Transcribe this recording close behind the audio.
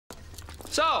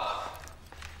So,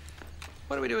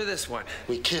 what do we do with this one?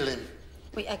 We kill him.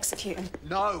 We execute him.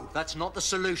 No, that's not the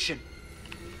solution.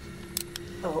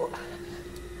 Oh,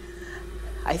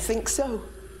 I think so.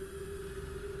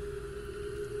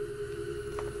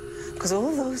 Because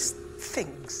all those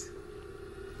things,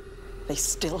 they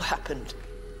still happened.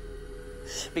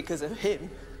 Because of him.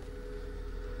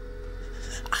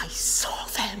 I saw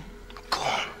them. Go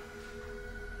on.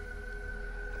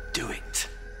 Do it.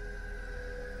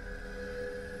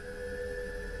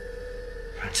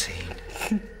 Francine,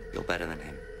 you're better than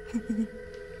him.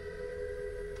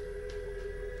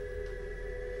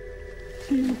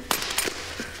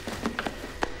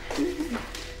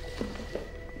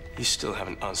 You still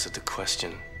haven't answered the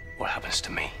question, what happens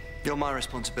to me? You're my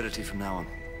responsibility from now on.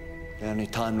 The only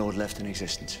Time Lord left in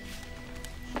existence.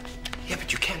 Yeah,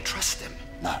 but you can't trust him.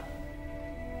 No.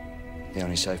 The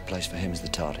only safe place for him is the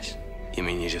TARDIS. You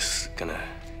mean you're just gonna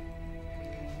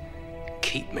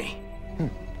keep me?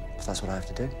 If that's what I have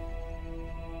to do.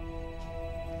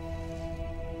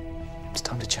 It's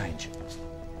time to change.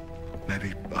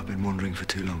 Maybe I've been wandering for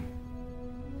too long.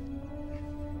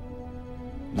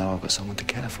 Now I've got someone to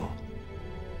care for.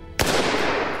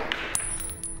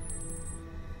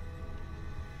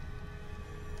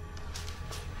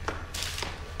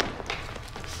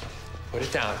 Put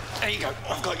it down. There you go.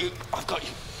 I've got you. I've got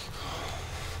you.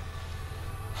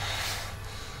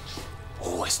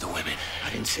 Always the women. I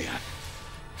didn't see her.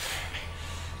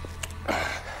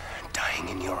 Dying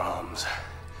in your arms.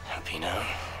 Happy now?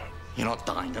 You're not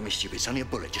dying, don't be stupid. It's only a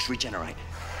bullet. Just regenerate.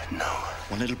 No.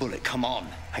 One little bullet. Come on.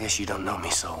 I guess you don't know me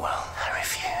so well. I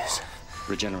refuse.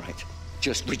 Regenerate.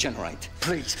 Just regenerate.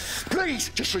 Please. Please.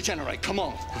 Just regenerate. Come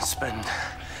on. I'll spend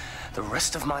the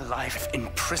rest of my life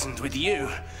imprisoned with you.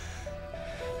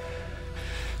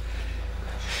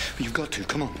 You've got to.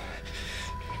 Come on.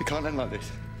 We can't end like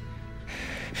this.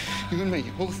 You and me.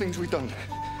 All the things we've done.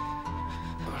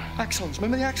 Axons.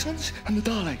 Remember the Axons? And the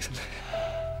Daleks.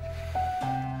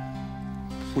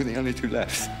 We're the only two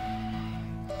left.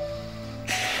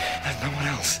 There's no one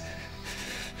else.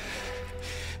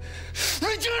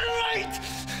 Regenerate!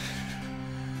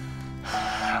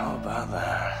 How about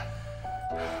that?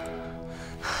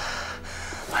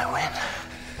 I win.